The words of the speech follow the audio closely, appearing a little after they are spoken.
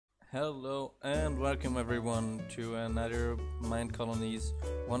Hello and welcome everyone to another Minecolonies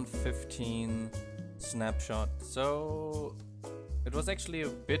 115 snapshot. So it was actually a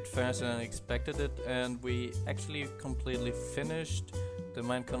bit faster than I expected it, and we actually completely finished the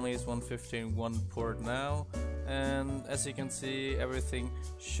Minecolonies 115 one port now, and as you can see everything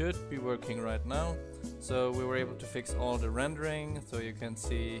should be working right now. So we were able to fix all the rendering, so you can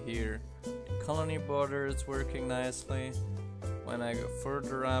see here the colony borders working nicely. When I go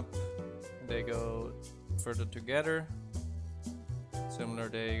further up, they go further together. Similar,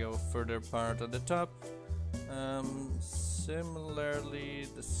 they go further apart at the top. Similarly,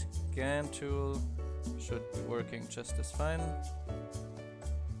 the scan tool should be working just as fine.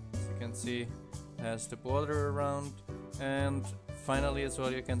 As you can see, it has the border around, and finally as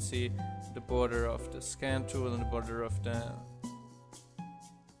well you can see the border of the scan tool and the border of the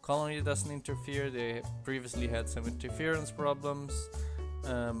colony doesn't interfere. They previously had some interference problems.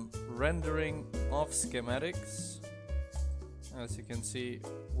 Rendering of schematics, as you can see,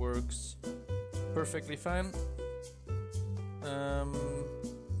 works perfectly fine.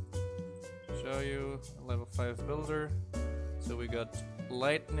 Show you a level 5 builder. So we got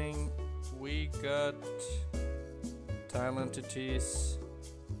lightning, we got tile entities,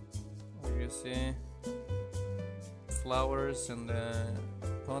 you see flowers and the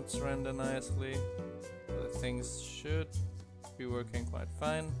pots render nicely. The things should be working quite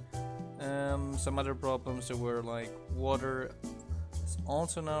fine. Some other problems that were like water is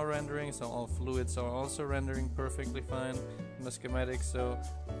also now rendering, so all fluids are also rendering perfectly fine in the schematics, so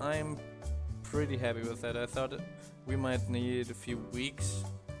I'm pretty happy with that. I thought we might need a few weeks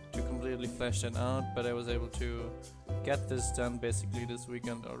to completely flesh that out, but I was able to get this done basically this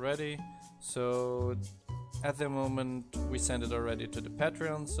weekend already. So at the moment we send it already to the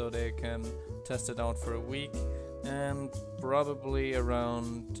Patreon so they can test it out for a week, and probably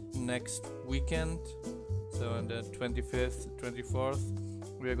around next weekend, so on the 25th, 24th,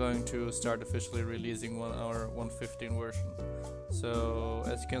 we are going to start officially releasing our 115 version. So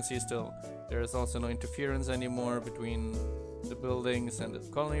as you can see, still there is also no interference anymore between the buildings and the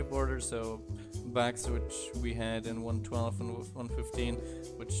colony borders, so bugs which we had in 112 and 115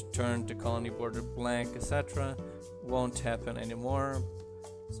 which turned the colony border blank, etc., won't happen anymore.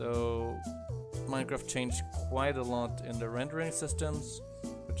 So Minecraft changed quite a lot in the rendering systems,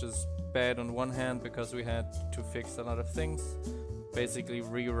 which is bad on one hand because we had to fix a lot of things, basically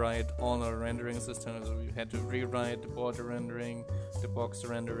rewrite all our rendering systems. We had to rewrite the border rendering, the box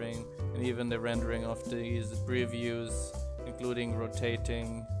rendering, and even the rendering of these previews, including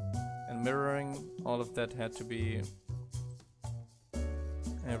rotating and mirroring. All of that had to be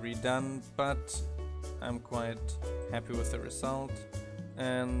redone, but I'm quite happy with the result,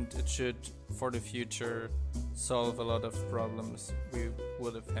 and it should for the future solve a lot of problems we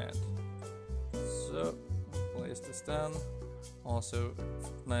would have had. So place this down, also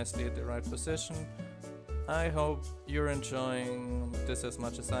nicely at the right position. I hope you're enjoying this as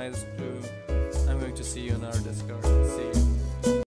much as I do. I'm going to see you in our Discord. See you.